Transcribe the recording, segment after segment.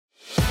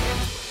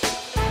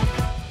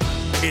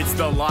It's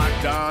the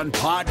Locked On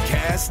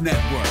Podcast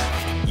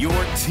Network, your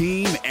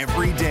team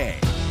every day.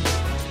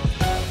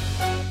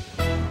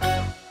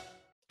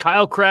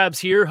 Kyle Krabs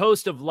here,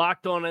 host of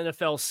Locked On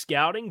NFL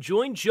Scouting.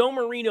 Join Joe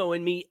Marino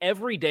and me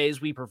every day as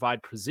we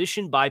provide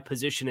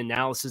position-by-position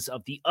analysis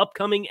of the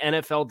upcoming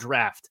NFL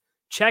Draft.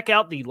 Check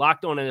out the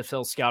Locked On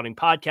NFL Scouting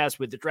podcast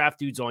with the Draft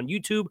Dudes on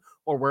YouTube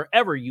or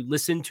wherever you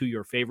listen to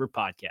your favorite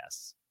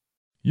podcasts.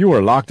 You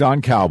are Locked On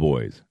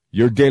Cowboys,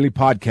 your daily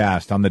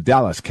podcast on the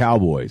Dallas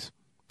Cowboys.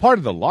 Part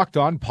of the Locked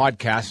On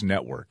Podcast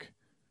Network,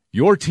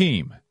 your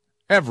team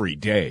every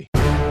day.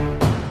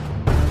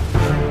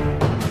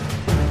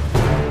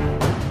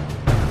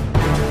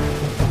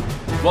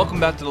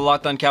 Welcome back to the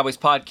Locked On Cowboys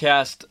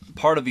podcast,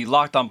 part of the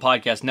Locked On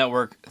Podcast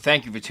Network.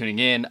 Thank you for tuning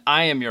in.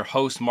 I am your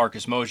host,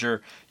 Marcus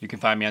Mosher. You can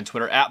find me on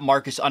Twitter at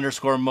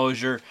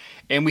Marcus_Mosher.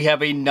 And we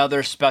have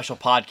another special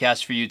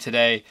podcast for you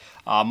today.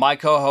 My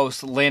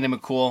co-host, Landon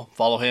McCool,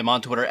 follow him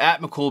on Twitter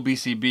at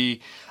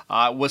McCoolBCB,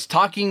 was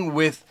talking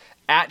with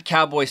at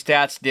Cowboy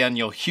Stats,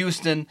 Daniel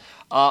Houston,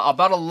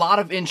 about a lot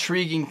of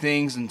intriguing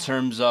things in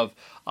terms of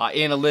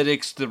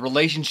analytics, the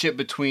relationship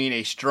between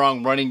a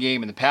strong running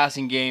game and the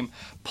passing game,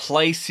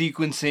 play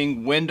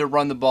sequencing, when to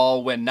run the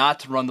ball, when not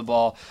to run the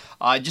ball.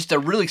 Just a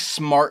really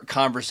smart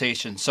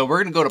conversation. So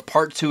we're going to go to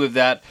part 2 of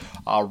that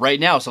right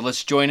now. So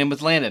let's join in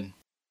with Landon.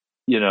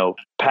 You know,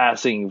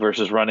 passing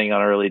versus running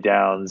on early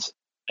downs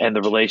and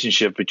the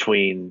relationship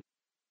between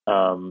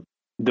the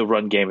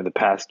run game and the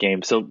pass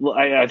game. So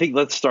I think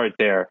let's start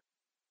there.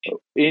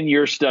 In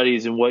your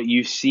studies and what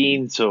you've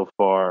seen so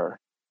far,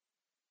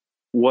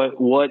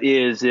 what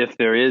is, if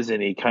there is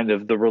any, kind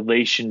of the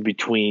relation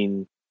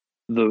between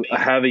the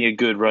having a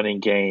good running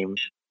game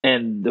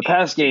and the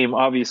pass game,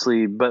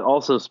 obviously, but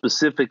also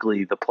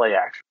specifically the play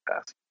action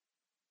pass?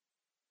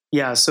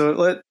 Yeah, so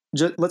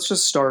let's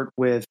just start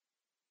with,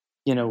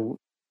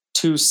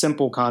 two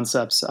simple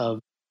concepts of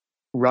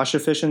rush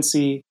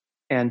efficiency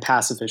and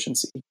pass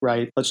efficiency,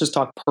 right? Let's just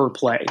talk per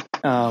play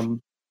to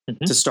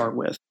start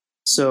with.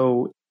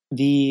 So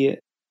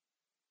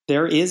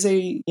there is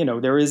a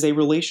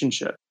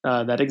relationship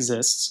that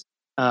exists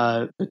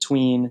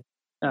between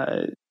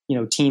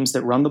teams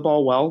that run the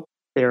ball well.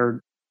 They're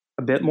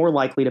a bit more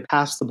likely to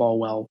pass the ball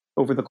well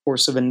over the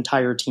course of an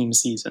entire team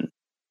season.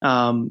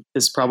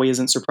 This probably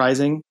isn't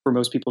surprising for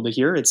most people to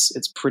hear. It's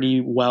pretty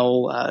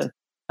well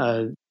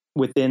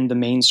within the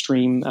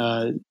mainstream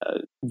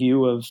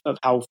view of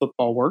how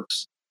football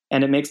works,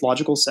 and it makes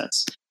logical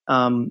sense.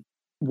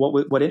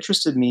 What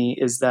interested me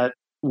is that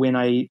when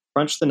I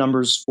crunched the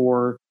numbers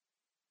for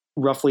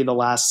roughly the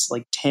last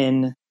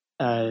 10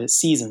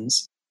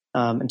 seasons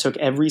and took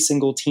every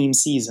single team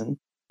season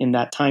in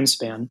that time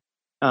span,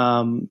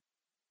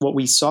 what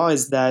we saw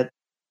is that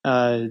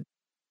whether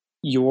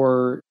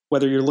you're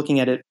looking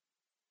at it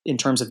in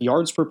terms of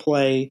yards per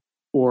play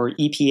or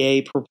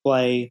EPA per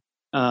play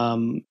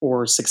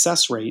or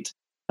success rate,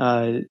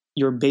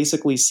 you're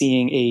basically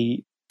seeing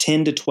a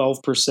 10 to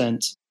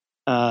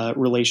 12%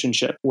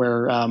 relationship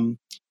where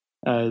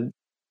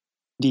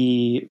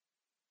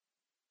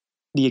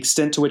the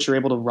extent to which you're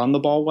able to run the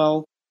ball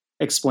well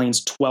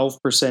explains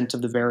 12%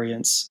 of the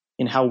variance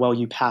in how well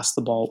you pass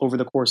the ball over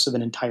the course of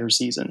an entire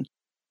season.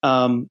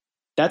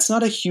 That's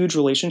not a huge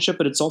relationship,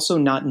 but it's also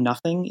not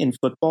nothing in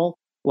football.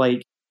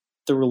 Like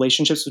the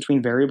relationships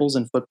between variables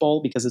in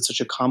football, because it's such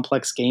a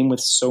complex game with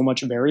so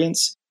much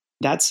variance,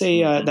 that's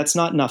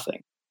not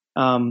nothing.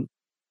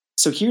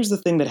 So here's the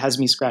thing that has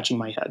me scratching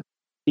my head,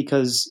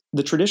 because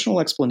the traditional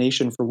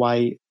explanation for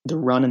why the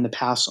run and the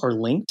pass are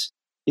linked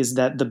is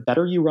that the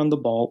better you run the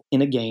ball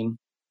in a game,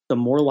 the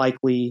more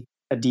likely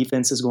a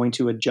defense is going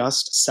to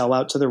adjust, sell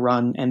out to the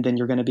run, and then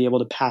you're going to be able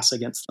to pass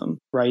against them,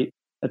 right?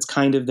 That's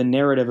kind of the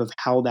narrative of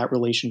how that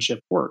relationship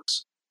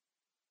works.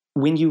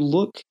 When you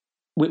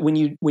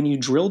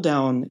drill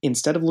down,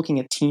 instead of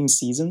looking at team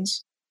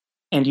seasons,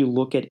 and you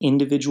look at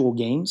individual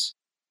games,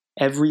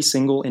 every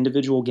single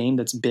individual game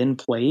that's been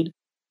played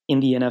in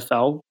the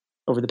NFL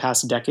over the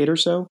past decade or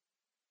so,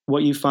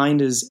 what you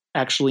find is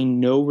actually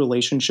no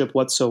relationship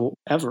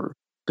whatsoever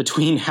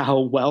between how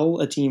well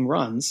a team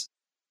runs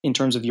in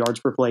terms of yards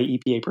per play,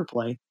 EPA per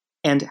play,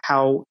 and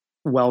how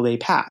well they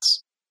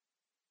pass,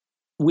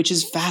 which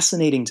is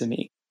fascinating to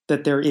me,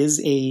 that there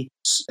is a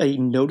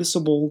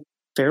noticeable,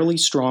 fairly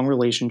strong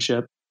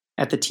relationship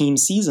at the team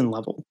season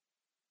level.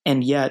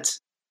 And yet,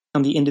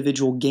 on the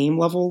individual game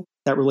level,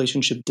 that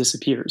relationship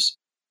disappears.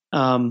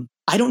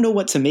 I don't know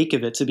what to make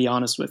of it, to be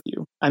honest with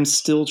you. I'm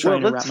still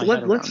trying to wrap my head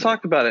around it. Let's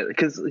talk about it,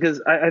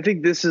 because I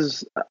think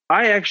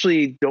I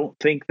actually don't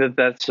think that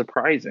that's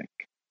surprising,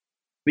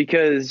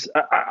 because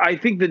I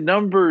think the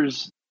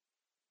numbers,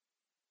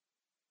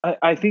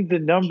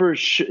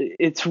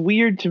 it's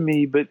weird to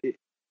me, but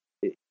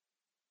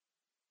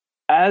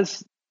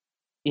as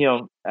you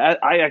know,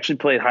 I actually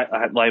played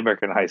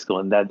linebacker in high school,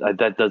 and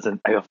that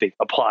doesn't, I think,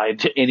 apply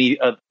to any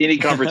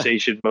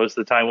conversation most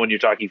of the time when you're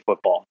talking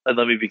football. And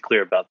let me be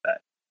clear about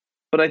that.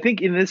 But I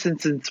think in this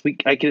instance,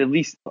 I can at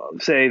least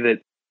say that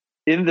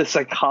in the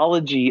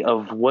psychology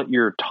of what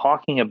you're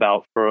talking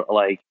about for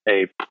like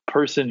a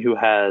person who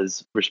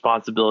has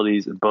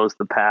responsibilities in both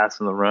the pass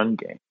and the run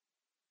game.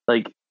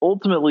 Like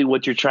ultimately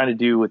what you're trying to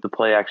do with the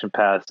play action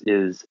pass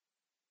is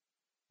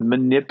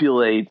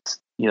manipulate,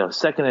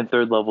 second and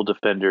third level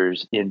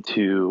defenders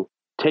into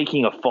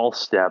taking a false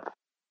step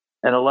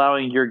and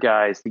allowing your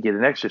guys to get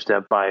an extra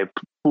step by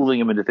fooling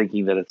them into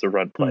thinking that it's a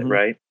run play,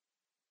 right?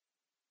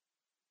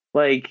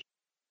 Like,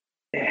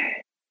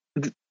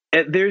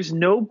 there's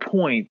no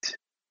point.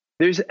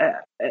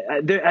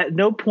 At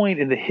no point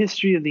in the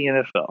history of the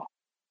NFL,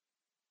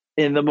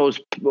 in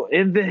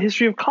the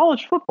history of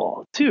college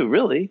football too,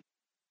 really,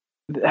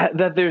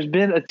 that there's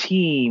been a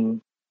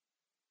team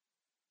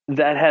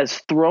that has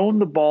thrown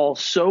the ball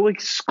so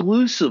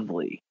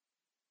exclusively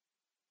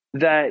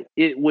that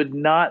it would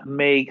not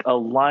make a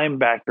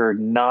linebacker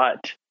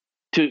not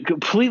to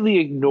completely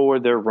ignore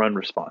their run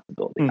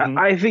responsibility.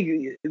 I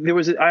think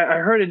I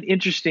heard an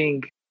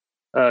interesting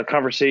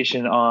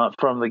conversation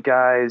from the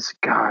guys.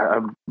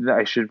 God,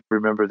 I should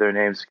remember their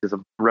names because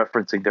I'm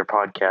referencing their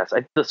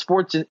podcast. The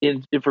Sports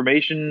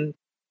Information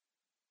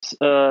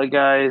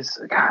guys.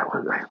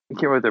 God, I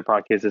can't remember what their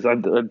podcast is.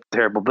 I'm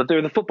terrible, but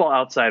they're the Football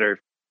Outsider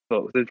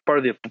folks. They're part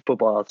of the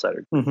Football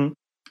Outsider.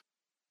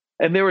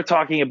 And they were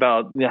talking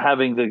about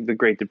having the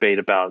great debate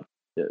about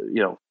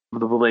the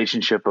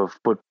relationship of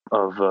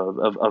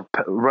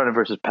running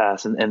versus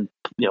pass and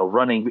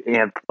running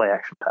and play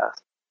action pass.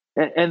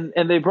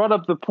 And they brought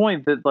up the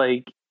point that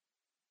like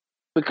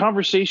the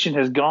conversation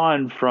has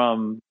gone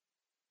from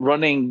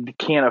running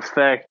can't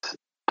affect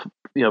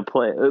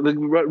play.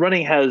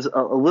 Running has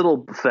a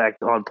little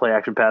effect on play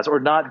action pass, or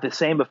not the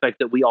same effect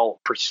that we all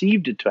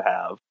perceived it to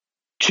have,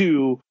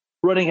 to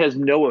running has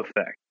no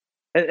effect.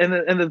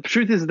 And the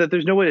truth is that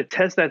there's no way to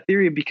test that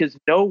theory because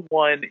no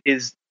one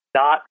is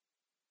not.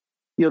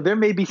 There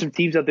may be some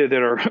teams out there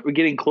that are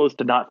getting close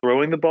to not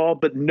throwing the ball,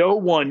 but no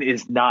one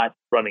is not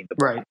running the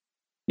ball. Right.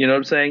 You know what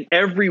I'm saying?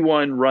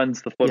 Everyone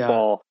runs the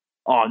football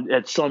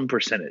at some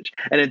percentage.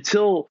 And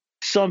until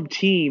some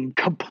team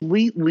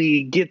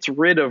completely gets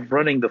rid of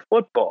running the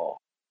football,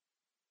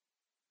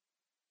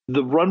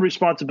 the run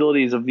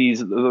responsibilities of these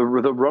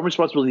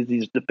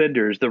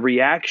defenders, the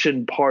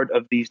reaction part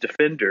of these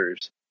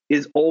defenders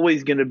is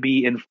always going to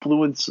be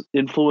influence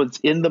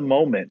in the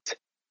moment,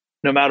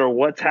 no matter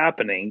what's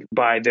happening,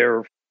 by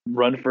their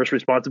run first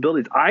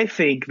responsibilities. I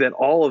think that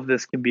all of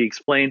this can be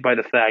explained by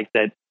the fact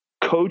that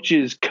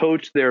coaches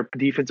coach their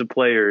defensive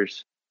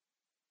players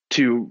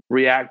to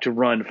react to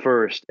run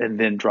first and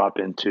then drop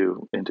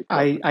into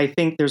coverage. I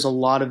think there's a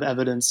lot of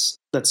evidence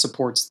that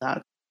supports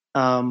that.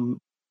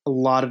 A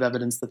lot of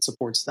evidence that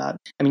supports that.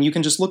 I mean, you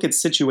can just look at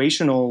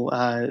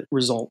situational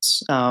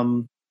results.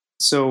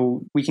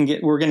 So we're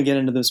going to get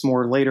into this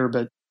more later,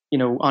 but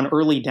on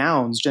early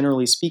downs,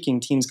 generally speaking,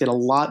 teams get a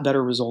lot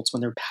better results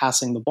when they're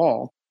passing the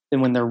ball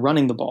than when they're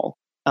running the ball.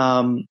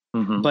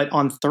 But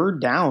on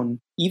third down,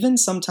 even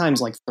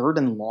sometimes like third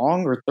and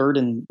long or third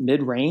and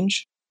mid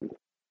range,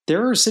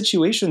 there are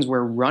situations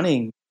where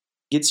running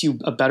gets you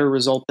a better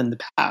result than the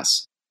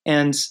pass.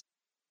 And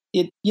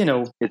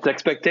it's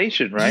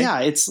expectation, right?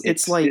 Yeah.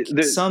 It's like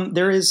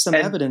there is some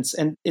evidence,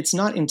 and it's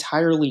not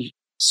entirely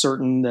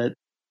certain that,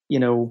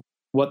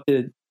 what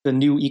the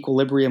new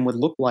equilibrium would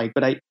look like.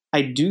 But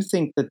I do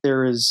think that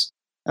there's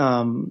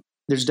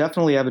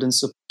definitely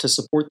evidence to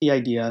support the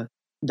idea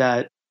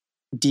that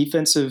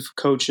defensive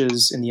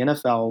coaches in the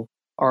NFL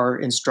are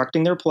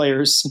instructing their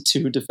players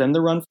to defend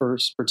the run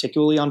first,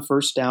 particularly on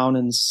first down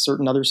and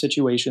certain other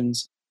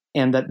situations,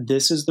 and that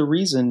this is the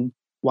reason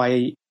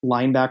why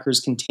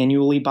linebackers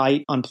continually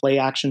bite on play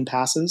action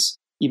passes,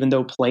 even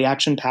though play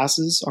action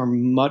passes are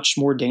much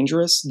more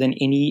dangerous than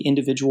any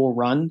individual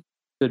run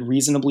could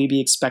reasonably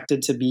be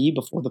expected to be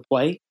before the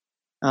play.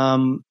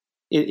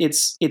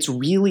 It's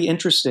really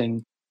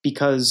interesting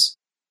because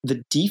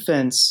the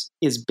defense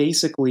is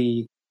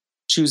basically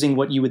choosing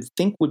what you would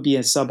think would be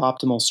a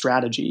suboptimal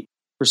strategy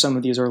for some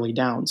of these early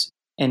downs.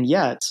 And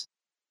yet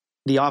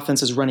the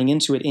offense is running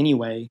into it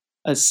anyway,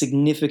 a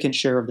significant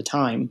share of the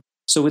time.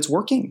 So it's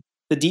working.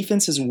 The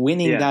defense is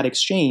winning that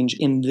exchange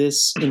in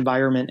this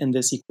environment and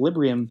this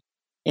equilibrium.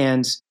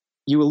 And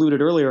you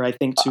alluded earlier, I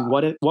think, to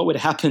what would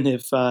happen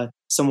if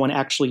someone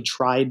actually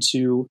tried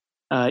to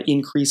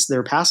increase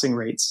their passing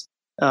rates.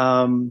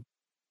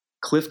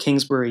 Cliff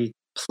Kingsbury,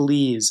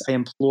 please, I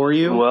implore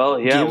you,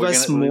 give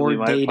us more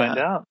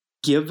data.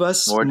 Give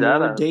us more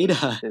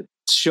data.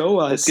 Show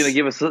us. It's going to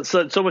give us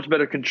so much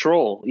better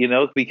control,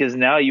 because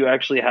now you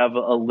actually have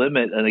a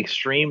limit, an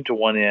extreme to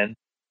one end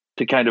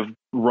to kind of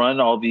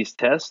run all these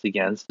tests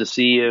against to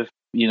see if,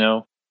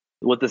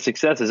 what the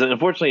success is. And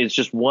unfortunately, it's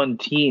just one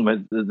team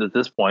at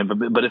this point.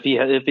 But if he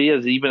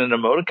has even an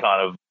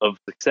emoticon of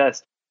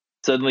success,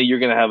 suddenly you're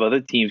going to have other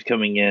teams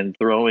coming in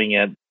throwing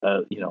at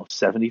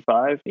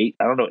 75,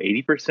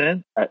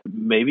 80%,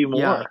 maybe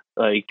more.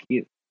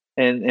 Yeah.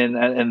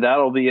 And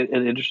that'll be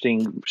an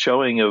interesting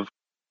showing of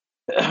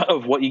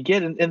what you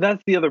get. And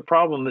that's the other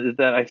problem, is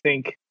that I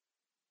think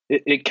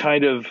it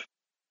kind of,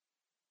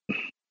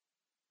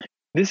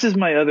 this is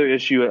my other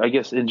issue, I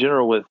guess, in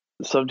general with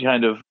some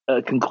kind of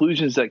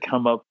conclusions that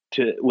come up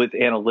with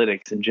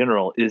analytics in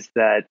general is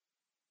that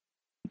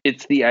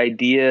it's the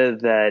idea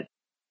that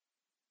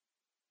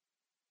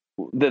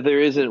there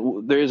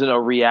isn't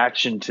a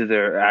reaction to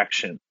their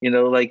action.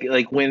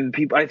 Like when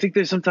people, I think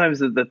there's sometimes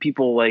that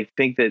people like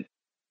think that,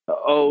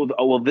 oh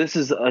well, this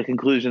is a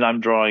conclusion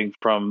I'm drawing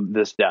from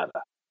this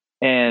data,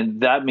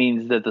 and that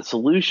means that the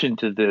solution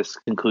to this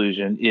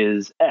conclusion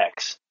is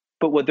X.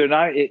 But what they're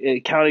not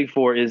accounting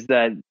for is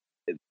that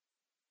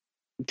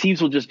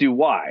teams will just do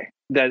Y.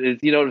 That is,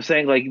 you know what I'm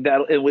saying? Like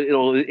that,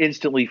 it'll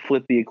instantly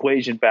flip the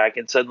equation back,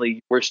 and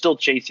suddenly we're still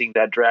chasing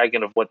that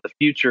dragon of what the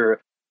future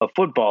of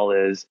football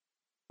is.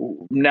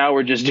 Now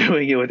we're just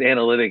doing it with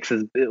analytics,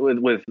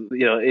 with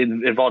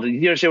involved.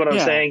 You understand what I'm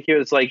saying here?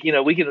 It's like,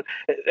 we can.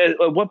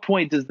 At what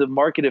point does the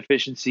market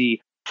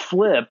efficiency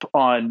flip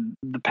on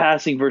the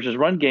passing versus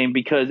run game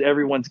because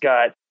everyone's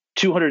got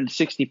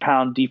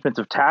 260-pound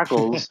defensive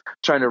tackles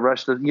trying to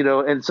rush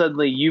and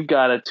suddenly you've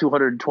got a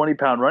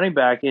 220-pound running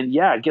back, and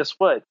guess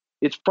what?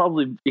 It's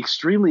probably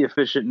extremely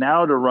efficient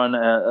now to run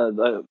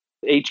a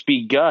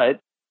HB gut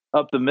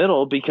up the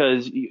middle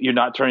because you're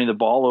not turning the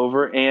ball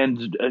over,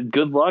 and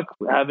good luck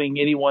having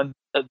anyone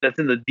that's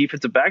in the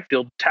defensive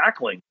backfield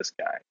tackling this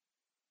guy.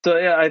 So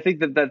I think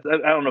that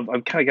I don't know.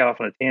 I've kind of got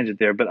off on a tangent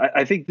there, but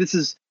I think this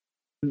is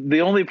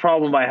the only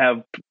problem I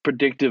have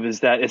predictive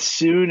is that as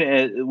soon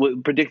as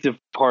predictive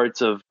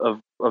parts of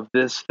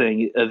this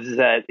thing is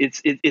that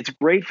it's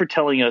great for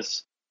telling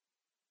us,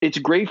 it's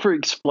great for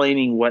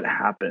explaining what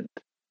happened.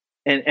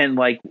 And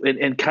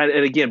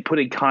again,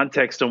 putting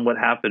context on what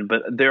happened.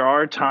 But there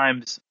are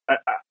times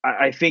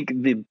I think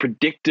the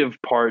predictive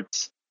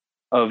parts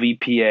of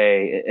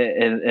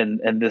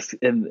EPA and this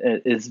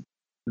is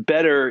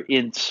better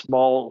in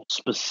small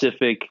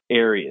specific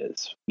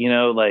areas,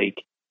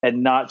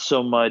 and not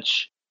so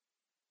much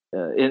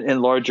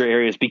in larger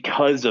areas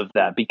because of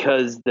that.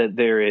 Because that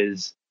there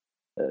is.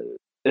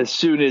 As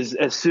soon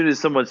as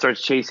someone starts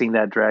chasing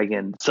that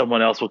dragon,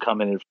 someone else will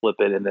come in and flip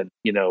it, and then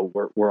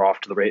we're off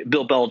to the race.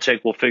 Bill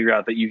Belichick will figure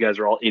out that you guys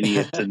are all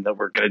idiots and that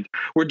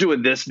we're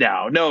doing this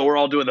now. No, we're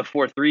all doing the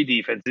 4-3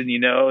 defense, and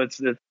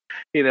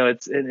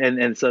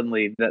and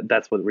suddenly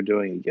that's what we're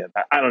doing again.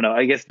 I don't know.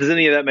 I guess, does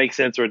any of that make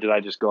sense, or did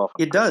I just go off?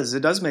 It does. It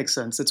does make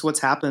sense. It's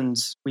what's happened.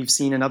 We've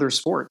seen in other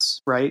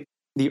sports, right?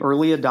 The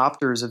early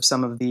adopters of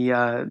some of the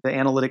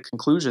analytic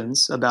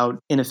conclusions about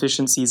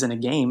inefficiencies in a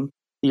game.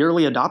 The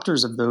early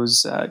adopters of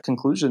those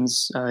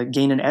conclusions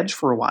gain an edge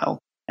for a while.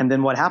 And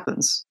then what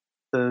happens?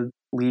 The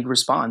league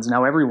responds.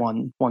 Now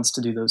everyone wants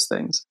to do those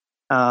things.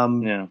 I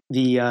mean,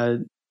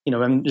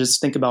 just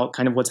think about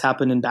kind of what's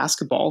happened in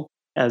basketball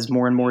as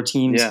more and more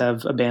teams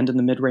have abandoned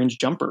the mid-range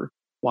jumper.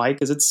 Why?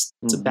 Because it's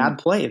a bad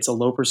play. It's a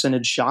low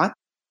percentage shot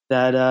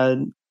that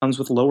comes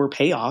with lower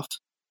payoff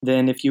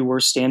than if you were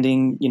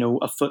standing,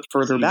 a foot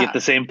further back. You get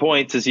the same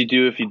points as you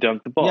do if you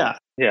dunk the ball.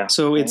 Yeah.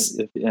 So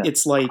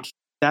it's like,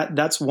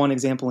 that's one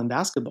example in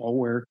basketball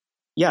where,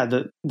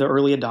 the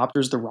early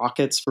adopters, the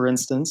Rockets, for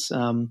instance,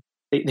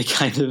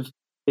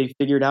 they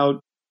figured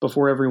out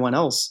before everyone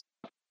else,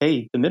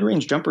 hey, the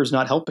mid-range jumper is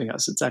not helping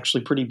us. It's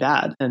actually pretty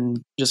bad.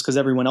 And just because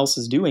everyone else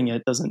is doing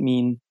it doesn't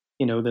mean,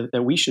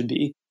 that we should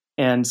be.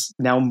 And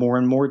now more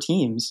and more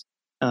teams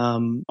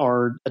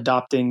are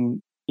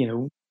adopting,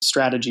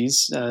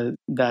 strategies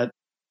that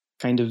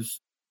kind of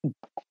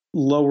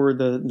lower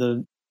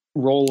the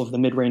role of the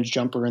mid-range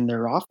jumper in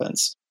their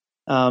offense.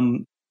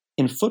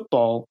 In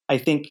football, I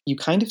think you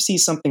kind of see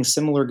something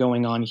similar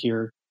going on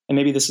here. And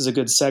maybe this is a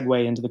good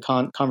segue into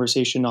the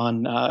conversation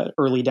on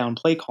early down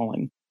play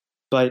calling.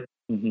 But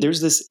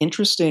there's this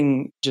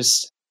interesting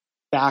just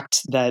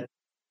fact that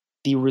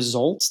the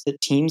results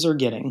that teams are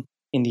getting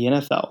in the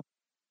NFL,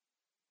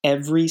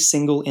 every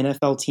single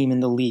NFL team in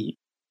the league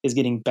is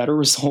getting better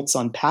results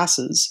on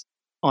passes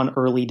on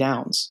early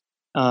downs,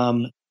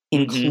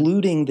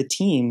 including the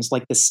teams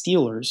like the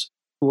Steelers,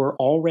 who are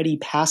already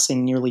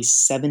passing nearly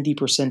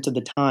 70% of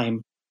the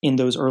time in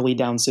those early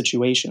down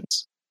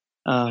situations.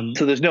 So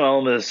there's no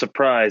element of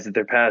surprise that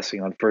they're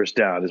passing on first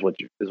down is what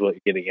you're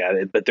getting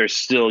at, but they're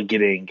still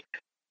getting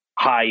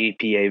high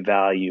EPA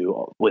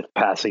value with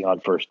passing on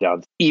first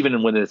downs,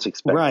 even when it's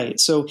expected. Right.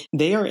 So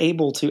they are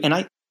able to,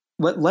 and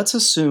let's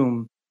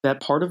assume that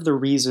part of the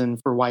reason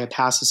for why a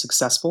pass is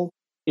successful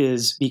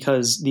is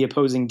because the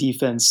opposing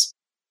defense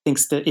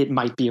thinks that it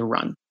might be a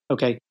run.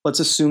 Okay, let's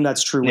assume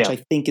that's true, which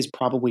I think is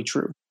probably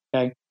true.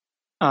 Okay,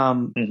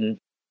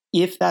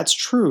 if that's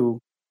true,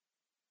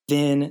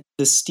 then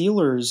the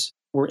Steelers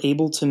were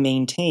able to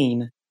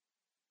maintain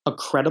a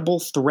credible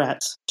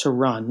threat to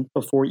run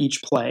before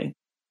each play,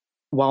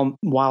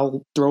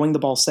 while throwing the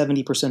ball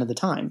 70% of the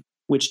time,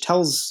 which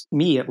tells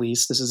me, at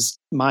least, this is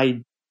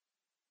my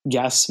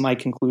guess, my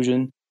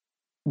conclusion,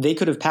 they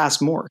could have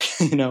passed more,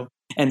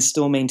 and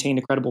still maintained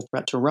a credible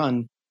threat to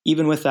run,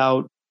 even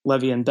without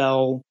Le'Veon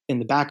Bell in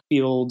the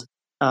backfield.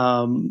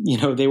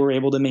 They were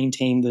able to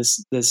maintain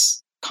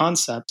this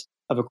concept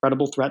of a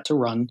credible threat to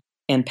run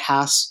and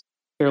pass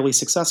fairly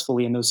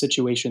successfully in those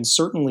situations,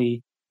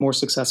 certainly more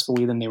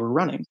successfully than they were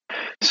running.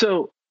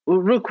 So Well,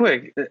 real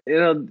quick,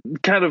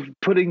 kind of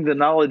putting the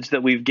knowledge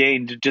that we've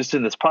gained just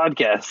in this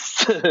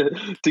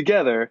podcast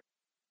together.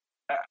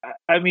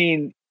 I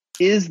mean,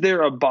 is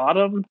there a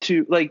bottom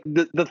to like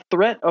the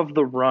threat of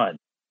the run,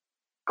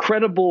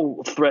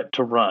 credible threat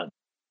to run?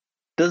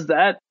 Does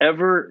that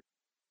ever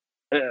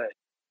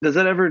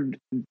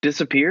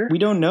disappear? We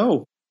don't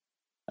know.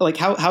 Like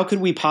how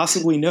could we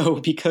possibly know?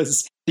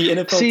 Because the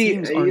NFL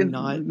teams are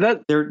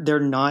not they're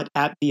not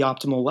at the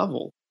optimal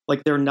level.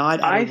 Like they're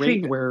not at a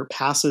rate where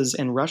passes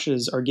and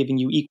rushes are giving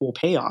you equal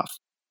payoff.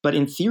 But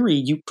in theory,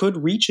 you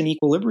could reach an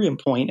equilibrium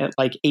point at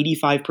like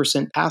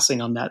 85%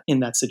 passing on that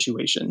in that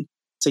situation.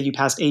 So you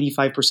passed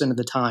 85% of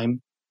the time,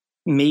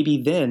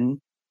 maybe then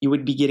you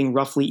would be getting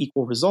roughly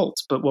equal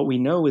results. But what we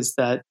know is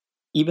that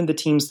even the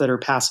teams that are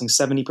passing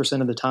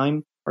 70% of the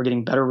time are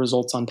getting better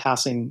results on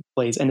passing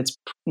plays. And it's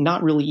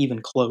not really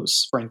even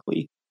close,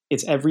 frankly.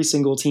 It's every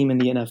single team in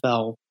the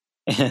NFL.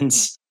 And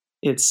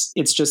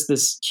it's just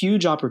this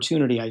huge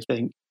opportunity, I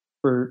think,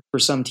 for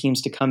some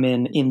teams to come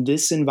in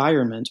this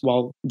environment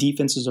while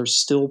defenses are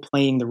still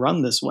playing the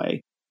run this way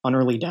on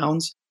early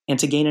downs and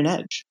to gain an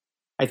edge.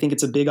 I think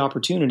it's a big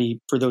opportunity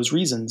for those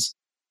reasons.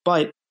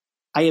 But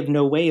I have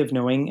no way of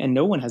knowing, and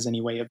no one has any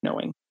way of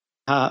knowing,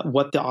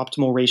 what the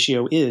optimal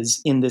ratio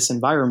is in this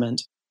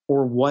environment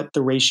or what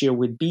the ratio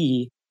would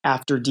be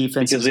after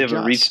defenses because we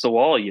haven't reached the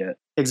wall yet.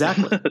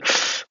 Exactly.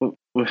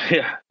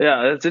 Yeah,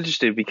 that's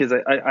interesting because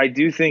I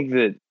do think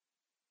that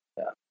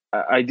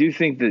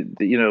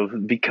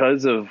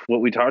because of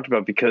what we talked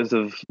about, because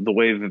of the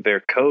way that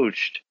they're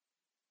coached,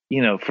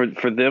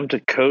 for them to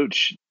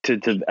coach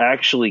to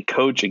actually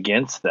coach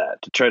against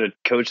that, to try to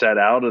coach that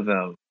out of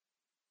them,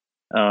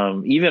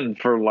 even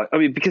for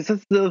because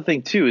that's the other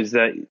thing too, is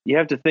that you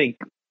have to think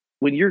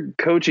when you're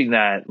coaching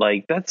that,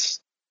 like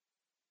that's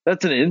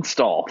an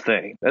install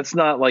thing. That's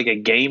not like a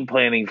game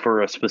planning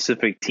for a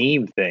specific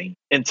team thing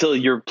until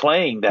you're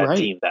playing that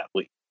team that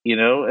week.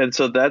 And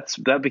so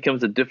that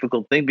becomes a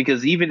difficult thing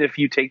because even if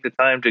you take the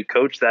time to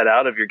coach that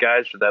out of your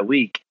guys for that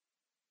week,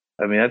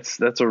 I mean,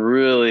 that's a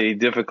really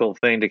difficult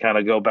thing to kind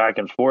of go back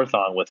and forth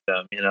on with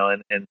them,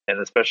 and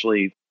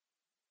especially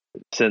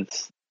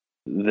since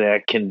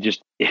that can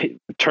just be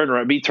turned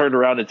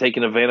around and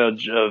taken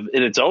advantage of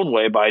in its own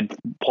way by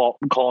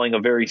calling a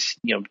very,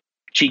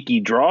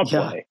 cheeky draw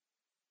play.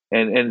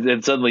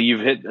 And suddenly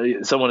you've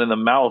hit someone in the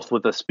mouth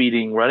with a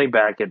speeding running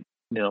back at,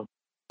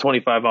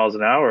 25 miles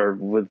an hour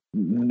with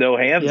no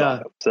hands on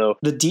them. So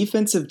the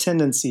defensive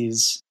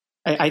tendencies,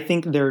 I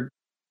think they're,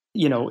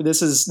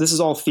 this is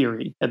all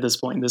theory at this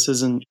point. This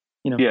isn't,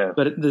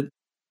 but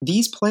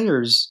these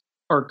players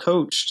are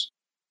coached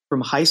from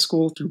high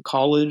school through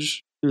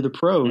college through the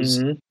pros,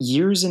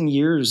 years and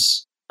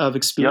years of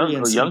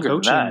experience in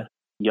coaching.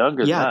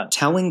 Younger than that.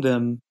 Telling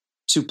them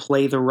to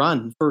play the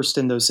run first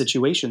in those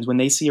situations. When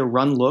they see a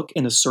run look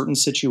in a certain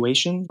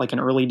situation, like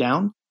an early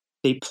down,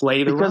 they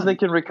play the run. Because they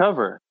can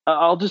recover.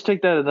 I'll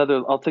take that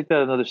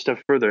another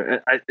step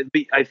further.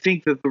 I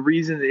think that the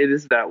reason it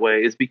is that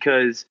way is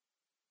because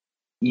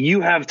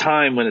you have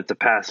time when it's a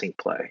passing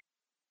play.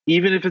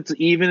 Even if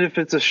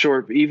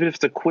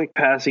it's a quick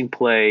passing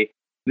play,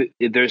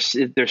 there's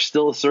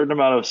still a certain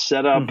amount of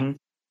setup.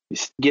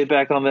 Get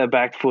back on that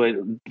back foot,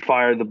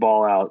 fire the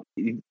ball out.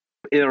 In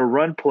a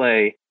run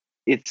play,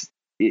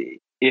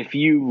 if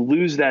you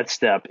lose that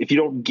step, if you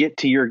don't get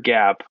to your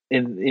gap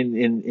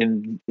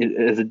in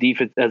as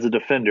a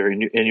defender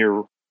in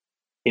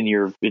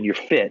your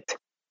fit,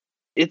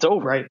 it's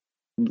over. Right.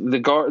 The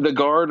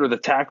guard or the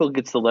tackle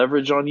gets the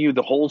leverage on you.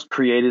 The hole's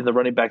created. The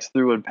running back's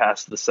through and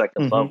past the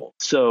second level.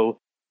 So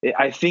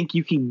I think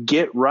you can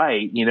get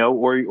right,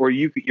 or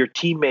your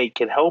teammate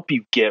can help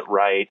you get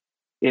right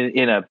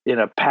in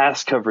a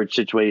pass coverage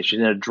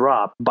situation, in a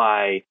drop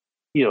by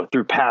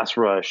through pass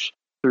rush,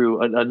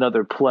 through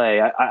another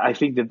play. I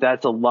think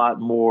that's a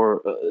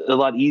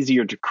lot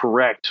easier to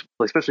correct,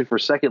 especially for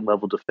second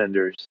level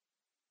defenders.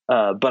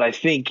 But I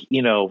think,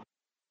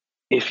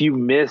 if you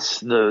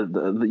miss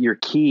your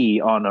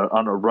key on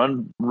a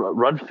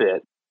run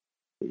fit,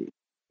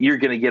 you're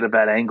going to get a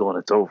bad angle and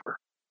it's over.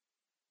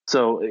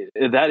 So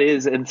that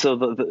is, and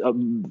so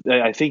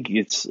I think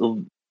it's,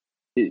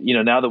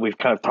 now that we've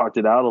kind of talked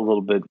it out a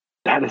little bit,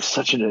 that is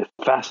such a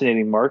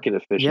fascinating market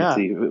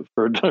efficiency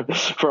for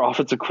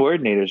offensive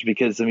coordinators,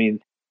 because I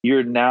mean,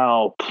 you're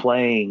now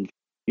fighting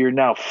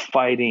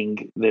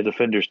the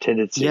defender's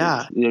tendencies.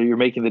 Yeah. You're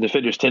making the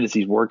defender's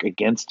tendencies work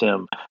against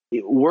him,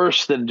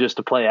 worse than just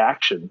a play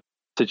action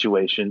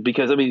situation.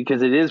 Because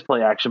it is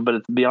play action, but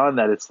it's beyond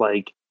that. It's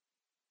like,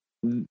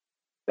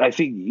 I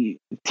think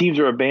teams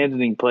are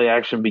abandoning play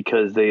action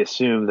because they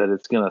assume that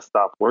it's going to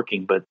stop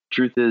working. But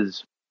truth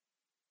is,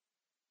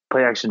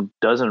 play action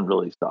doesn't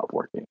really stop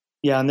working.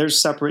 Yeah, and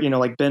there's separate,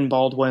 like Ben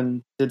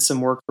Baldwin did some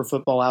work for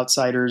Football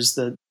Outsiders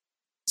that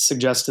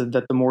suggested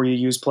that the more you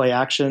use play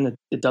action,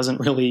 it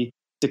doesn't really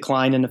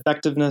decline in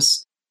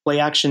effectiveness. Play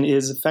action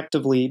is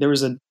effectively, there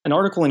was an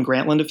article in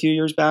Grantland a few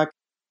years back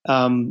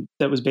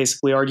that was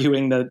basically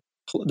arguing that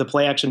the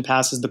play action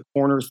pass is the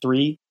corner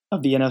three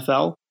of the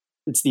NFL.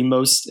 It's the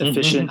most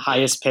efficient,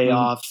 highest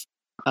payoff,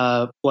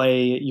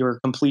 play. Your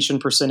completion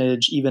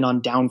percentage, even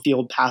on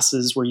downfield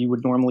passes where you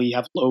would normally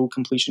have low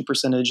completion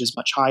percentage, is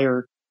much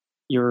higher.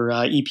 Your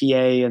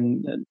EPA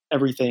and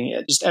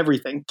everything, just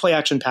everything. Play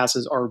action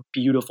passes are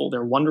beautiful.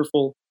 They're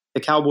wonderful.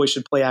 The Cowboys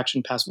should play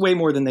action pass way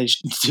more than they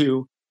should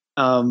do.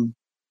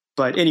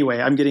 But anyway,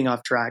 I'm getting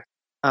off track.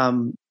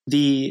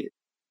 There's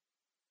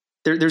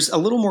a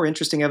little more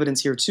interesting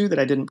evidence here too that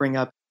I didn't bring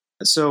up.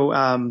 So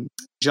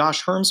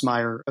Josh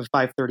Hermsmeyer of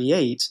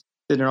 538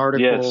 did an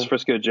article. Yes,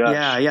 Frisco Josh.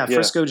 Yeah,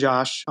 Frisco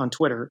Josh on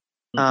Twitter.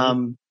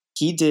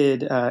 He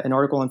did an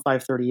article on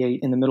 538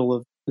 in the middle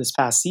of this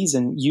past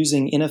season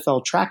using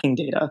NFL tracking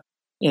data,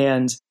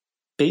 and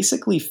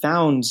basically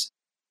found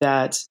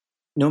that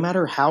no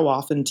matter how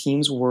often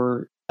teams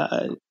were,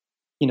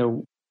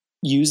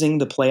 using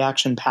the play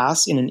action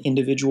pass in an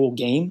individual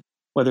game,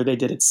 whether they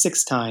did it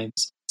 6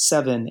 times,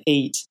 7,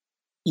 8,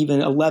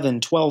 even 11,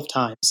 12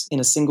 times in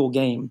a single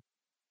game,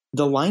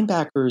 the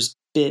linebackers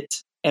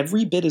bit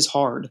every bit as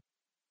hard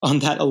on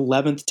that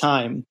 11th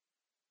time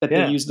that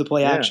they used the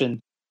play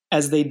action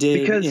as they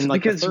did in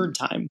the third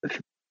time.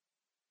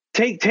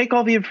 Take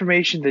all the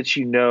information that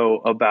you know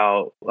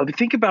about.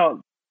 Think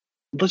about.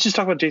 Let's just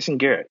talk about Jason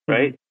Garrett,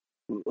 right?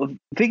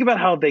 Think about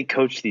how they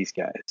coach these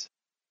guys.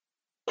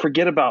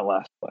 Forget about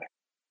last play.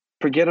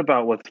 Forget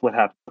about what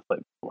happened the play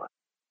before.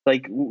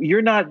 Like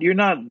you're not.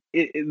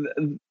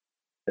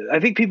 I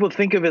think people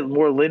think of it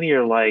more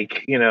linear,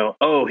 like,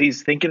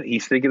 he's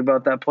thinking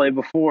about that play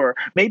before.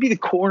 Maybe the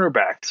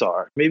cornerbacks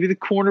are. Maybe the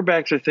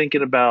cornerbacks are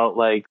thinking about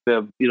like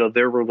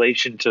their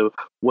relation to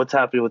what's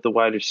happening with the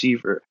wide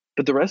receiver.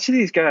 But the rest of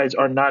these guys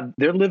are not.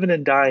 They're living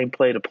and dying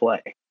play to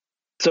play.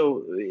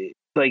 So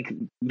like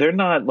they're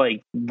not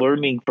like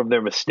learning from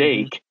their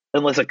mistake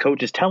unless a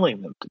coach is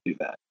telling them to do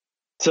that.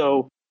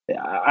 So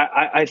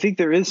I think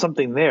there is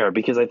something there,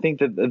 because I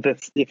think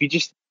that's if you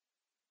just.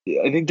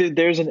 I think that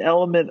there's an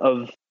element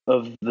of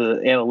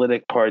the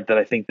analytic part that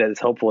I think that is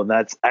helpful, and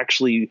that's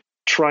actually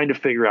trying to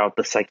figure out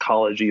the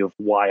psychology of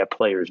why a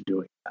player is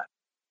doing that,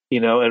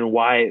 and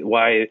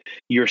why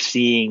you're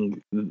seeing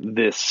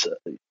this,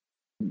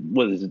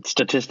 what is it,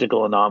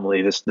 statistical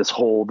anomaly, this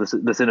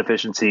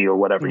inefficiency or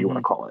whatever you want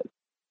to call it.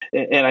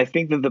 And I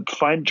think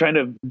that trying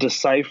to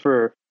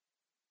decipher,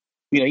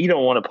 you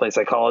don't want to play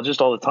psychologist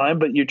all the time,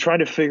 but you're trying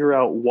to figure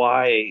out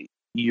why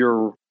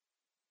you're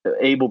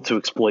able to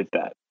exploit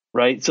that.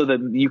 Right. So that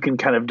you can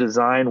kind of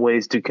design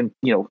ways to,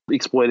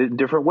 exploit it in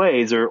different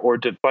ways or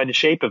to find a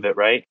shape of it.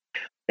 Right.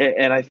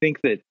 And I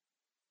think that,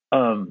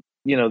 one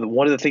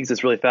of the things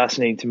that's really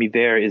fascinating to me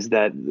there is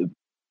that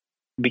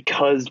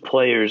because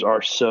players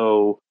are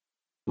so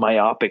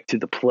myopic to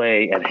the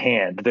play at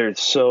hand, they're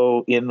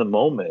so in the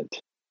moment,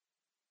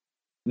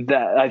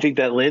 that I think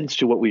that lends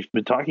to what we've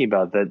been talking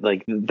about, that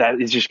like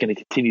that is just going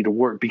to continue to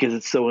work because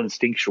it's so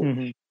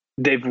instinctual.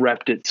 They've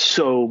repped it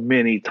so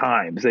many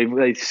times.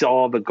 They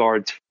saw the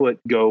guard's foot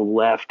go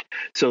left,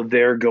 so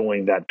they're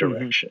going that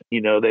direction.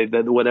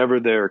 Whatever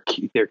their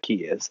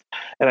key is.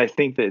 And I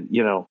think that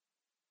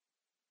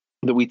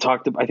that we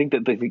talked about. I think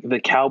that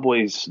the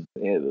Cowboys,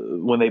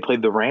 when they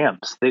played the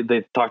Rams,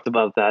 they talked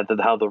about that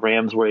how the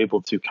Rams were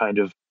able to kind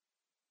of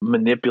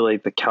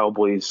manipulate the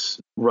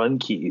Cowboys' run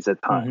keys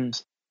at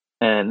times.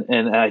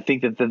 And I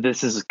think that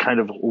this is kind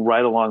of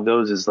right along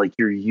those, is like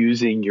you're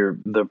using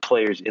the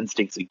players'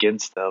 instincts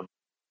against them.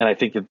 And I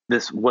think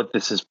that what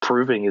this is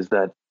proving is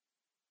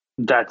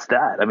that's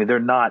that. I mean, they're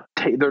not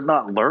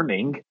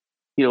learning,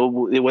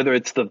 whether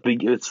it's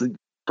the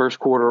first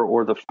quarter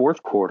or the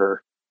fourth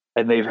quarter,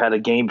 and they've had a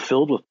game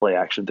filled with play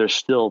action. They're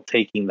still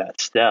taking that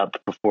step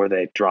before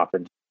they drop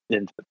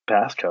into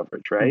pass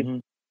coverage, right?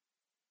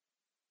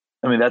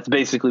 I mean, that's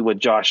basically what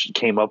Josh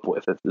came up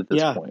with at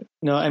this point.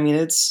 No, I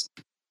mean,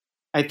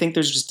 I think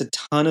there's just a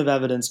ton of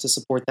evidence to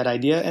support that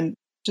idea, and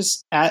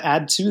just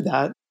add to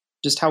that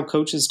just how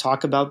coaches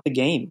talk about the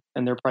game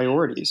and their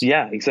priorities.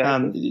 Yeah,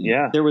 exactly.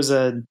 There was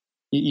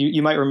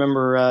you might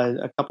remember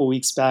a couple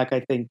weeks back,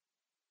 I think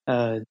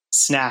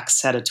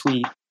Snacks had a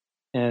tweet,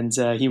 and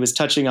he was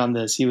touching on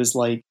this. He was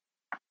like,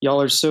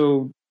 y'all are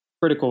so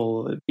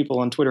critical. People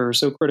on Twitter are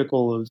so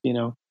critical of,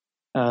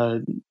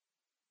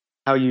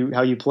 how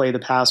you play the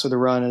pass or the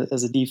run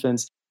as a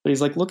defense. But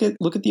he's like, look at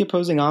the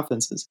opposing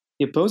offenses.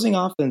 The opposing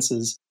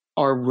offenses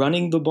are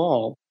running the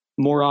ball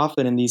more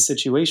often in these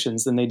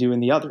situations than they do in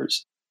the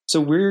others. So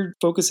we're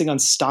focusing on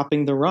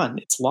stopping the run.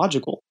 It's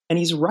logical. And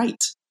he's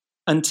right.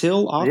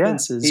 Until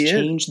offenses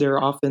change their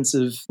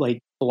offensive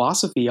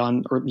philosophy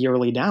on the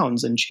early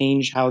downs and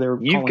change how they're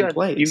calling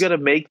plays. You've got to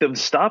make them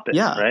stop it,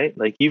 right?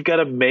 Like you've got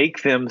to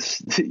make them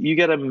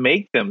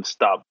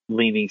stop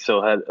leaning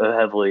so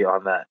heavily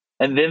on that.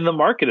 And then the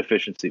market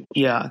efficiency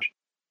will change.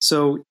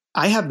 So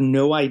I have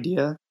no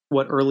idea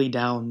what early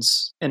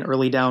downs and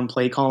early down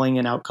play calling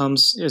and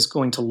outcomes is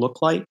going to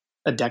look like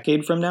a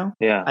decade from now.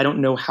 I don't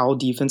know how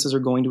defenses are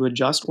going to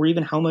adjust, or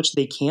even how much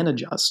they can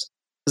adjust.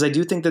 Because I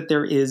do think that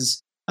there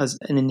is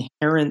an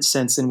inherent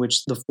sense in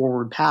which the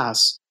forward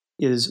pass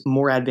is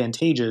more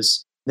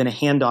advantageous than a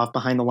handoff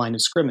behind the line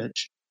of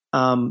scrimmage.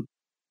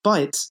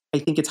 But I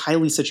think it's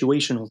highly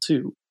situational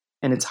too.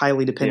 and it's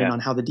highly dependent on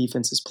how the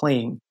defense is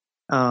playing.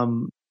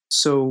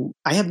 So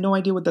I have no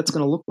idea what that's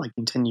going to look like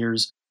in 10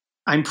 years.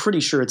 I'm pretty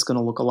sure it's going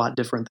to look a lot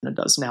different than it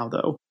does now,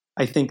 though.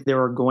 I think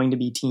there are going to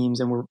be teams,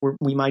 and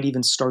we might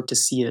even start to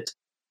see it,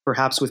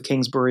 perhaps with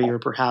Kingsbury, or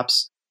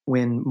perhaps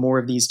when more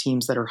of these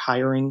teams that are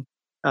hiring,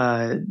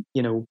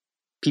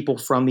 people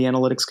from the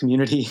analytics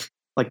community,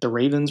 like the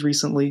Ravens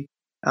recently,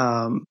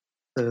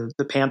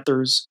 the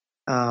Panthers.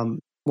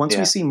 Once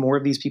we see more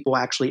of these people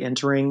actually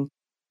entering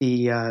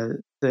the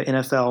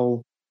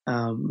NFL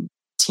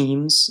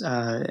teams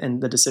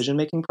and the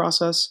decision-making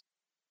process,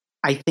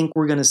 I think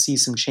we're going to see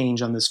some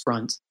change on this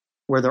front,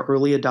 where the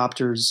early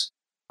adopters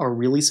are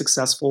really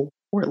successful,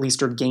 or at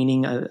least are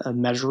gaining a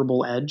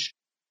measurable edge,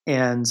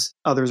 and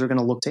others are going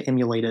to look to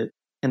emulate it,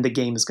 and the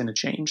game is going to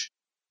change.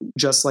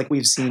 Just like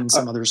we've seen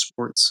some other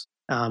sports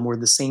where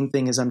the same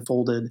thing is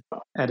unfolded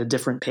at a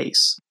different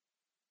pace.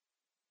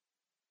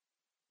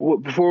 Well,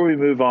 before we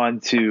move on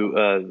to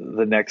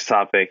the next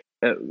topic,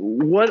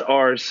 what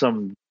are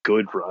some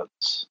good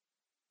runs?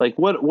 Like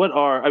what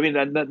are? I mean,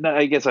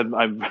 I guess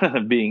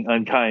I'm being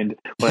unkind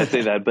when I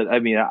say that, but I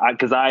mean,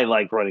 because I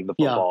like running the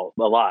football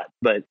a lot.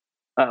 But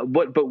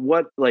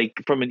what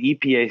like from an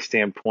EPA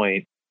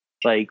standpoint,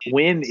 like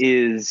when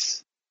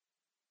is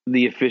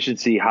the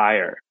efficiency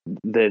higher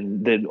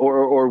than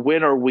or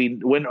when are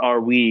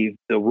we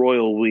the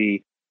royal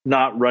we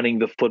not running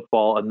the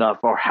football enough,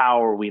 or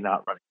how are we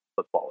not running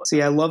the football enough?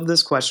 See, I love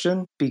this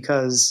question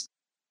because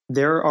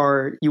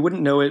you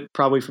wouldn't know it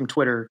probably from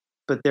Twitter,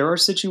 but there are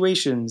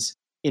situations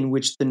in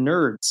which the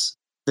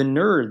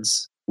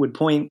nerds would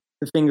point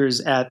the fingers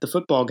at the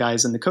football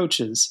guys and the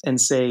coaches and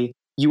say,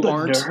 you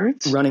aren't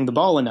running the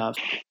ball enough.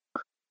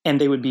 And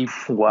they would be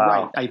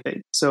right, I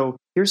think. So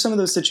here's some of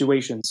those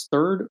situations.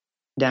 Third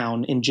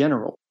down in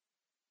general.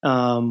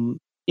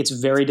 It's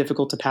very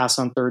difficult to pass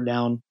on third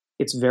down.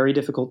 It's very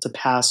difficult to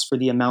pass for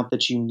the amount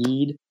that you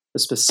need, the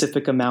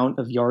specific amount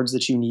of yards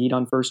that you need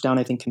on first down.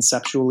 I think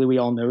conceptually we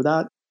all know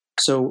that.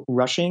 So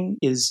rushing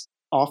is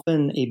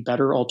often a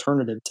better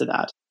alternative to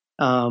that.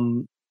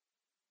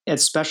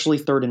 Especially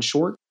third and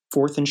short,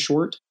 fourth and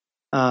short,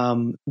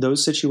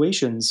 those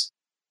situations,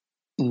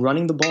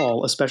 running the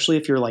ball, especially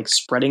if you're like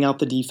spreading out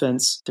the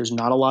defense, there's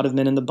not a lot of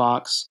men in the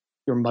box,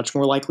 you're much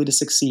more likely to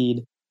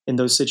succeed in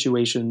those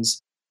situations.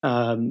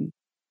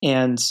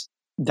 And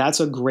that's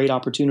a great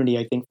opportunity,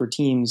 I think, for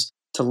teams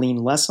to lean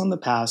less on the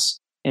pass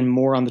and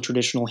more on the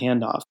traditional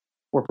handoff,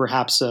 or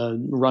perhaps a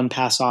run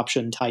pass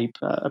option type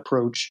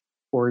approach,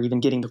 or even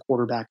getting the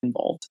quarterback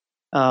involved.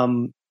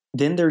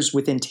 Then there's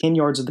within 10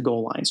 yards of the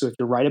goal line. So if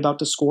you're right about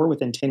to score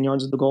within 10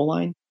 yards of the goal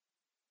line,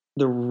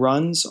 the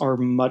runs are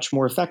much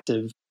more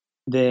effective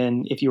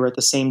than if you were at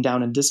the same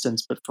down and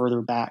distance, but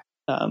further back.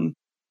 And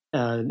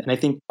I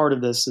think part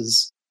of this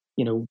is,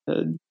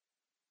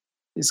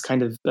 is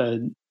kind of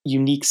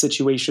unique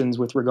situations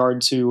with regard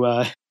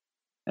to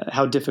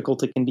how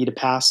difficult it can be to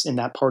pass in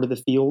that part of the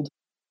field.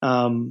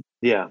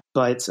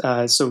 But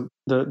so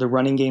the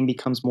running game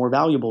becomes more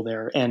valuable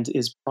there, and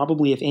is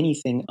probably, if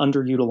anything,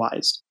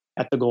 underutilized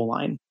at the goal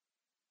line.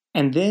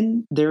 And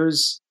then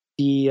there's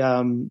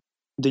the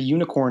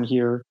unicorn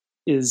here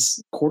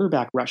is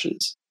quarterback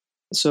rushes.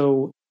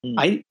 So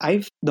the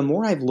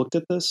more I've looked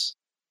at this,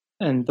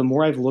 and the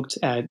more I've looked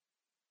at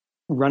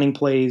running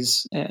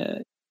plays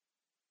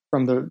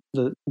from the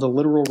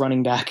literal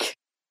running back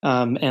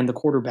and the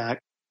quarterback,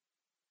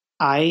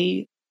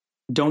 I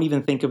don't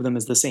even think of them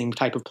as the same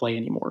type of play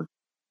anymore.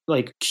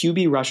 Like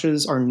QB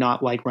rushes are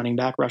not like running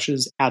back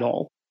rushes at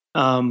all.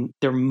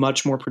 They're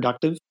much more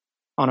productive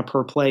on a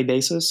per play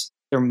basis.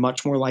 They're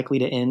much more likely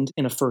to end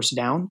in a first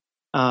down,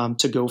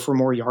 to go for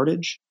more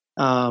yardage,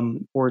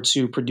 or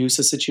to produce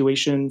a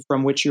situation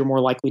from which you're more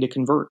likely to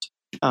convert.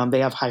 They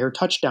have higher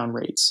touchdown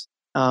rates.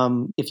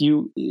 If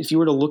you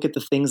were to look at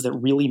the things that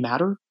really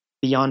matter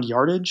beyond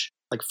yardage,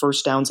 like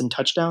first downs and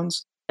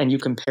touchdowns, and you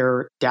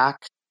compare Dak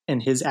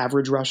and his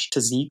average rush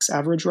to Zeke's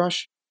average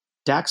rush,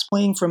 Dak's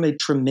playing from a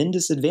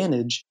tremendous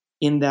advantage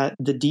in that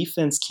the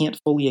defense can't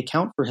fully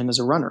account for him as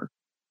a runner,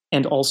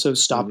 and also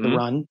stop the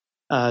run,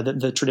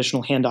 the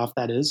traditional handoff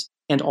that is,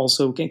 and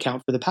also can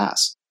account for the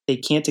pass. They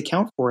can't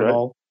account for it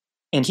all.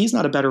 And he's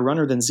not a better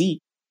runner than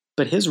Zeke,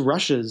 but his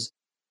rushes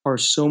are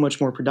so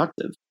much more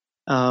productive.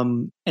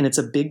 And it's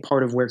a big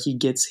part of where he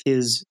gets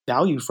his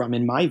value from,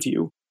 in my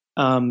view.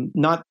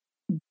 Not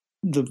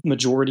the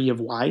majority of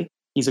why.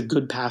 He's a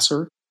good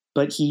passer,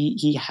 but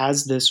he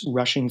has this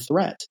rushing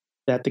threat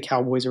that the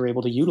Cowboys are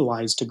able to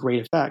utilize to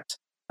great effect.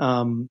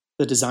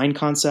 The design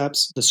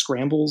concepts, the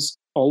scrambles,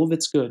 all of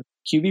it's good.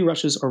 QB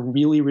rushes are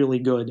really, really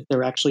good.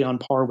 They're actually on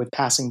par with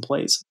passing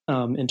plays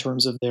in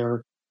terms of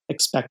their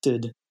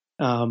expected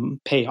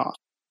payoff.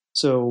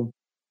 So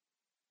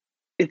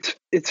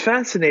it's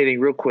fascinating,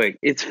 real quick.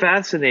 It's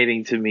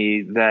fascinating to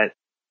me that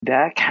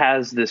Dak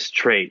has this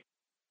trait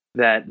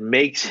that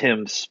makes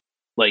him,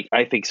 like,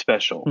 I think,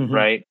 special,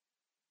 right?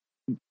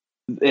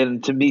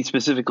 and to me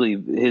specifically,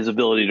 his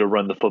ability to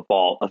run the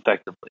football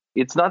effectively.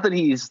 It's not that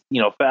he's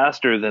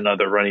faster than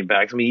other running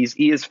backs. I mean,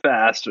 he is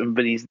fast,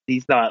 but he's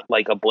not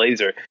like a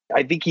blazer.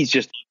 I think he's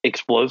just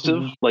explosive.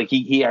 Mm-hmm. Like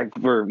he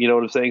for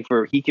what I'm saying,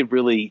 for he could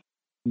really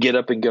get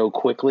up and go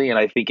quickly, and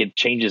I think it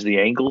changes the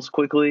angles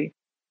quickly.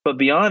 But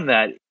beyond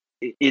that,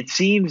 it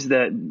seems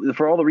that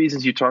for all the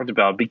reasons you talked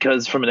about,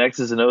 because from an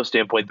X's and O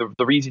standpoint,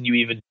 the reason you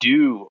even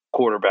do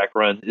quarterback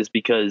run is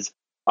because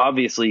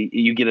obviously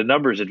you get a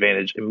numbers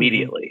advantage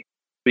immediately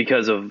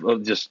because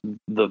of just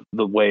the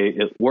way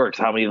it works,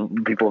 how many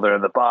people there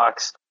in the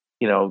box,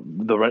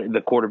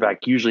 the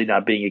quarterback usually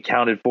not being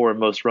accounted for in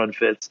most run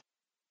fits.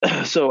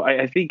 So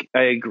I think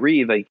I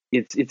agree. Like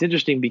it's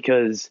interesting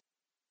because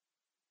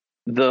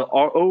the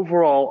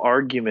overall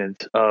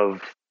argument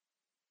of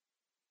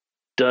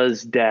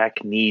does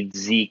Dak need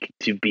Zeke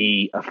to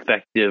be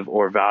effective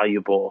or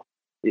valuable?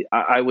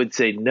 I would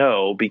say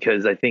no,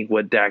 because I think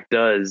what Dak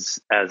does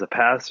as a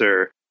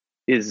passer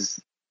is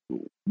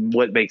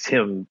what makes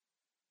him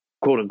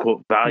quote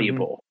unquote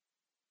valuable.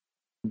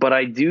 But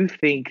I do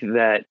think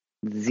that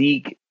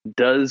Zeke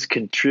does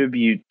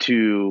contribute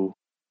to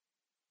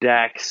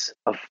Dak's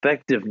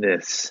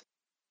effectiveness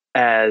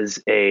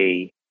as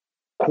a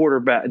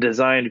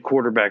designed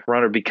quarterback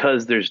runner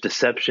because there's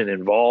deception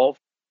involved.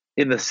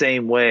 In the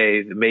same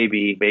way,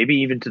 maybe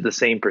even to the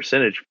same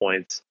percentage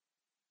points,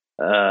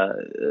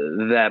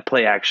 that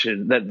play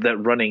action, that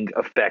running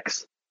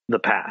affects the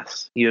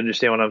pass. You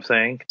understand what I'm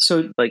saying?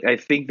 So, like, I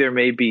think there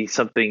may be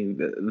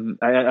something.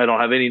 I don't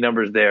have any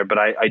numbers there, but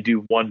I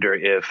do wonder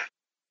if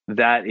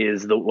that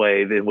is the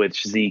way in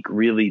which Zeke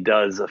really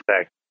does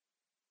affect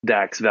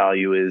Dak's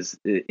value.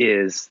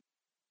 Is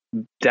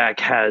Dak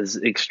has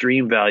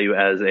extreme value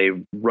as a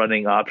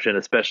running option,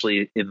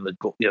 especially in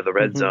the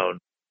red zone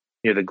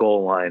near the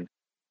goal line.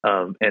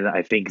 And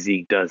I think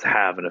Zeke does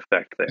have an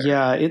effect there.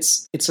 Yeah,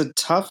 it's a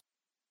tough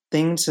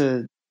thing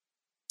to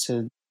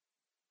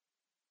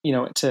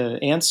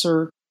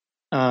answer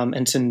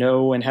and to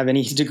know and have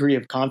any degree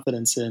of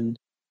confidence in.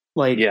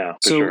 Like, yeah,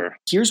 for sure.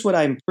 Here's what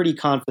I'm pretty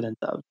confident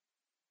of.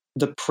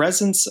 The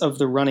presence of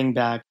the running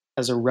back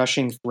as a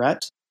rushing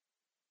threat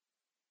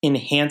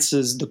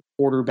enhances the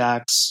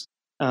quarterback's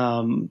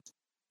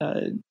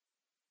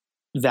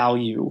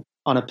value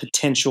on a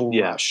potential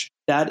rush.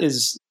 That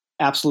is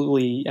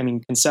absolutely,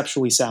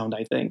 conceptually sound,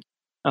 I think.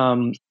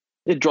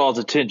 It draws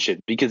attention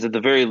because at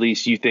the very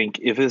least you think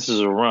if this is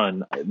a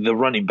run, the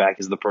running back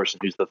is the person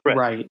who's the threat.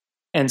 Right.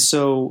 And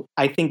so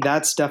I think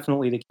that's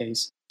definitely the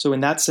case. So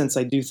in that sense,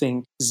 I do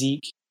think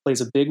Zeke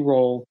plays a big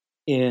role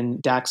in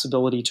Dak's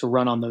ability to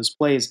run on those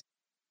plays.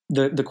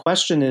 The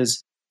question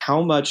is,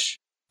 how much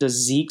does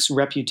Zeke's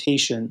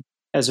reputation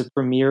as a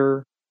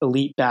premier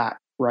elite back,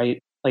 right?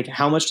 Like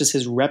how much does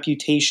his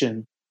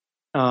reputation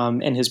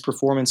and his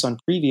performance on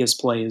previous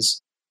plays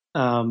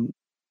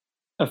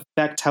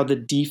affect how the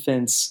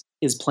defense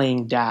is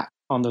playing Dak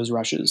on those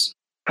rushes?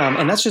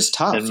 And that's just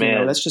tough. And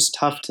man, that's just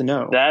tough to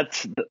know.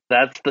 That's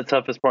the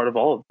toughest part of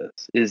all of this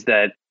is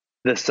that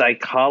the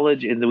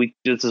psychology, and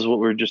this is what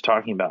we were just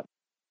talking about.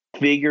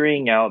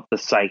 Figuring out the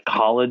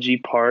psychology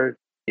part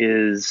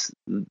is,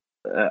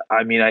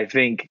 I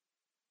think,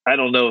 I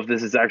don't know if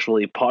this is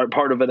actually part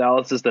of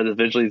analysis that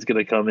eventually is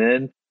going to come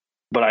in,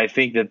 but I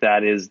think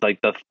that is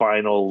like the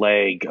final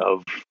leg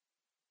of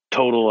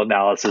total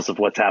analysis of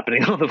what's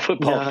happening on the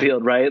football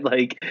field, right?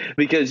 Like,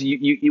 because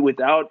you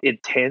without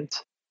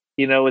intent,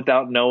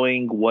 without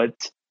knowing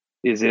what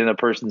is in a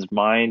person's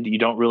mind, you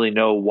don't really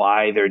know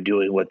why they're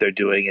doing what they're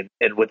doing.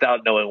 And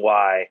without knowing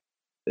why,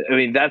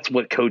 that's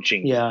what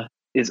coaching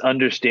is,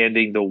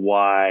 understanding the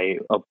why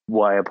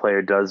a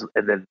player does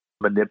and then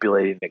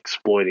manipulating and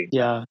exploiting.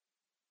 Yeah.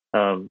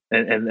 And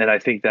I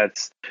think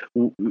the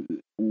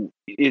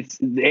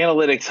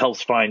analytics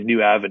helps find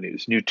new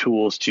avenues, new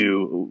tools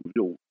to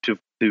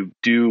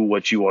do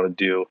what you want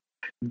to do.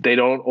 They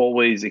don't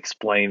always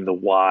explain the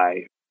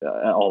why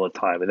all the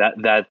time,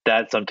 and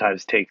that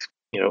sometimes takes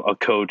a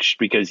coach,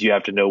 because you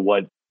have to know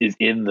what is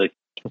in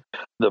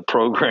the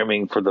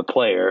programming for the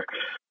player,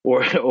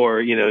 or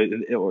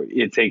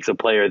it takes a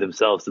player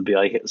themselves to be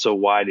like, so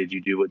why did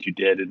you do what you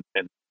did,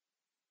 and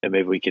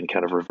maybe we can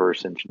kind of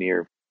reverse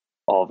engineer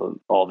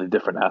all the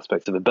different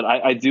aspects of it. But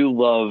I do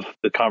love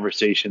the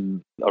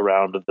conversation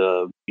around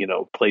the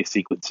play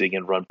sequencing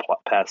and run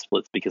pass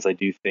splits, because I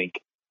do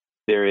think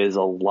there is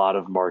a lot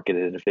of market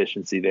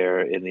inefficiency there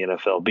in the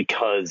NFL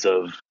because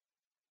of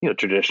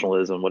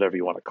traditionalism, whatever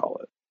you want to call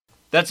it.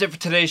 That's it for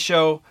today's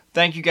show.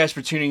 Thank you guys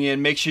for tuning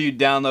in. Make sure you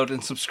download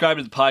and subscribe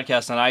to the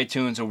podcast on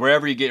iTunes or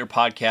wherever you get your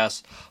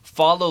podcasts.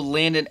 Follow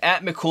Landon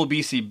at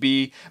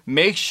McCoolBCB.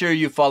 Make sure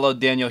you follow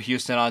Daniel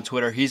Houston on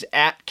Twitter. He's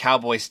at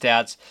Cowboy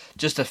Stats.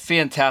 Just a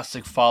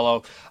fantastic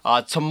follow.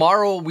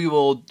 Tomorrow we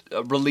will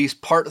release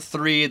part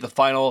 3, the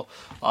final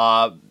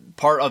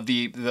part of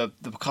the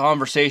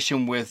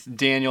conversation with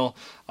Daniel.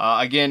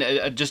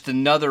 Again, just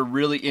another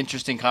really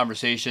interesting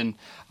conversation.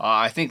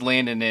 I think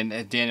Landon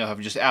and Daniel have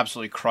just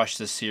absolutely crushed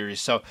this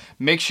series. So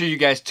make sure you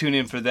guys tune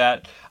in for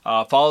that.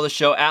 Follow the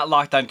show at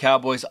Locked On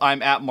Cowboys.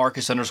 I'm at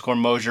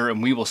Marcus_Mosher,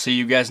 and we will see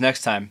you guys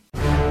next time.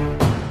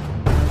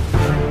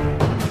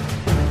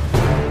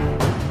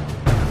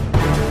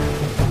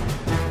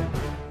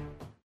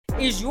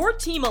 Is your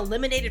team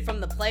eliminated from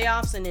the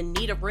playoffs and in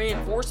need of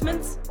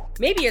reinforcements?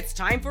 Maybe it's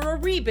time for a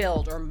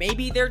rebuild, or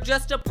maybe they're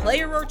just a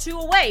player or two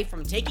away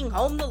from taking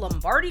home the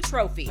Lombardi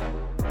Trophy.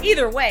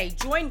 Either way,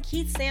 join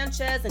Keith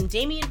Sanchez and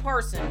Damian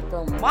Parson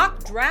for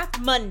Mock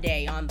Draft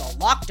Monday on the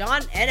Locked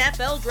On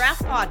NFL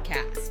Draft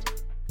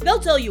Podcast. They'll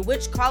tell you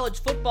which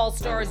college football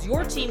stars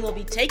your team will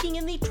be taking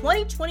in the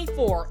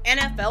 2024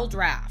 NFL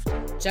Draft.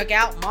 Check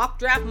out Mock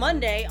Draft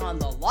Monday on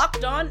the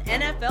Locked On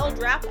NFL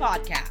Draft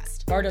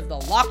Podcast, part of the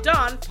Locked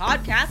On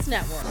Podcast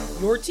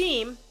Network, your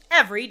team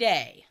every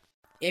day.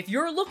 If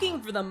you're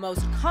looking for the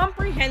most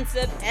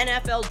comprehensive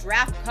NFL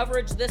draft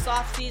coverage this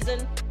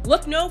offseason,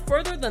 look no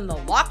further than the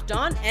Locked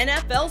On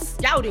NFL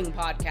Scouting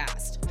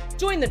Podcast.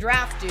 Join the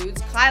draft dudes,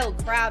 Kyle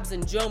Krabs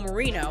and Joe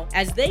Marino,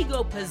 as they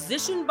go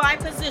position by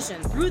position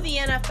through the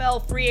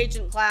NFL free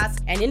agent class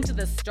and into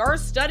the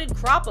star-studded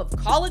crop of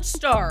college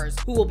stars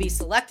who will be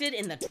selected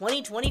in the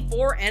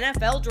 2024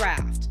 NFL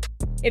Draft.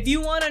 If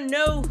you want to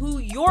know who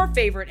your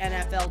favorite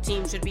NFL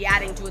team should be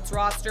adding to its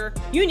roster,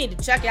 you need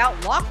to check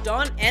out Locked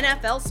On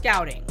NFL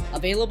Scouting,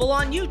 available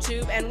on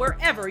YouTube and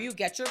wherever you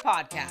get your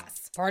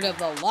podcasts. Part of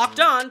the Locked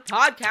On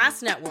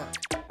Podcast Network,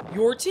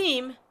 your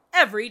team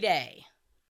every day.